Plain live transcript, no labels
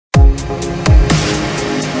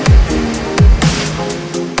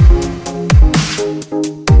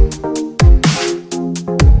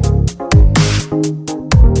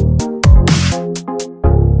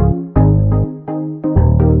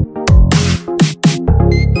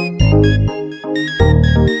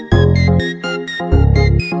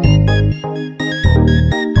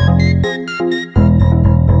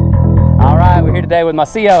today with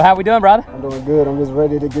Maceo. How we doing, brother? I'm doing good. I'm just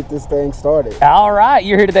ready to get this thing started. All right,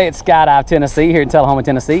 you're here today at Skydive Tennessee, here in Tullahoma,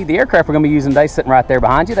 Tennessee. The aircraft we're going to be using today is sitting right there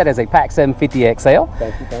behind you. That is a PAC 750 XL.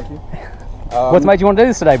 Thank you, thank you. What's made you want to do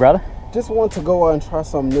this today, brother? Just want to go out and try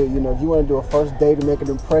something new. You know, if you want to do a first day to make an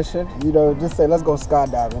impression, you know, just say, let's go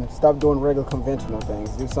skydiving. Stop doing regular conventional things.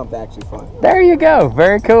 Do something actually fun. There you go.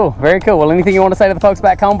 Very cool. Very cool. Well, anything you want to say to the folks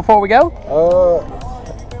back home before we go?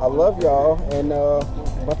 I love y'all and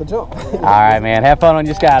about to jump. All right, man. Have fun on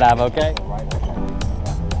your skydive, okay?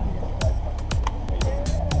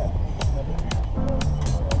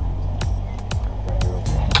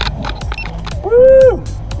 Woo!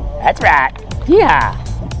 That's right. Yeah.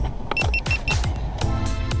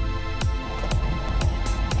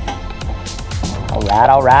 All right,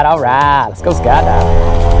 all right, all right. Let's go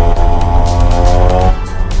skydiving.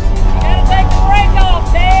 You gotta take the brake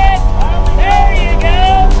off, Dad. There you go.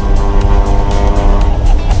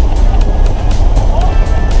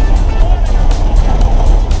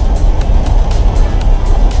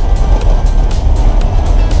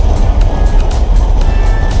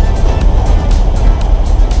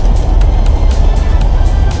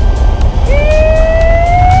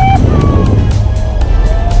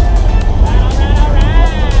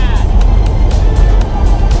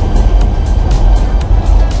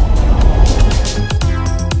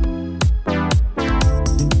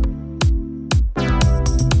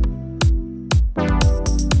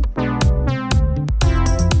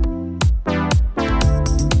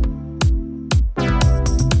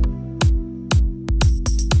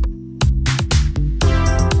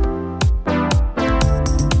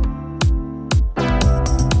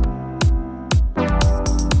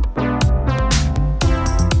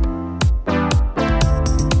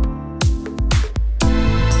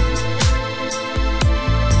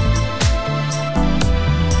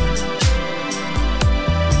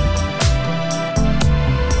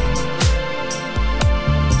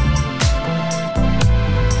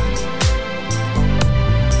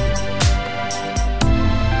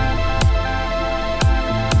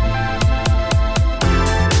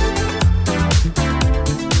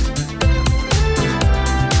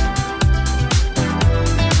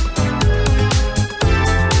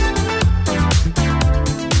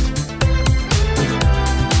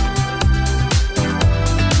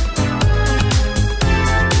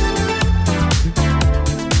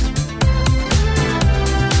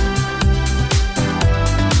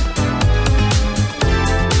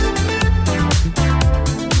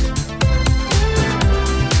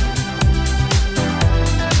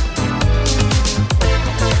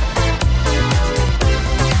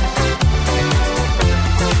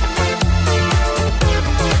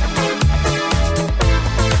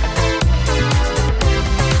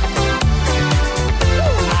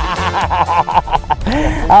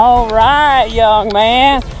 All right, young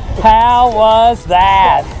man. How was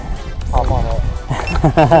that?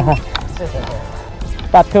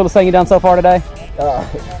 About the coolest thing you done so far today?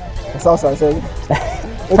 It's also saying.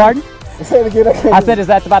 Pardon? Say it again. I said, is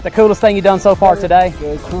that about the coolest thing you done so far today?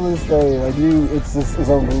 The coolest thing, like it's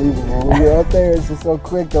unbelievable. When you're up there, it's just so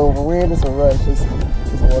quick. The wind is a rush. It's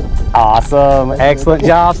wonderful. Awesome, excellent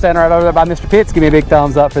job. Standing right over there by Mr. Pitts. Give me a big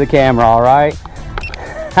thumbs up for the camera. All right.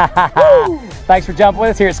 Thanks for jumping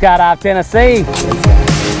with us here at Skydive Tennessee.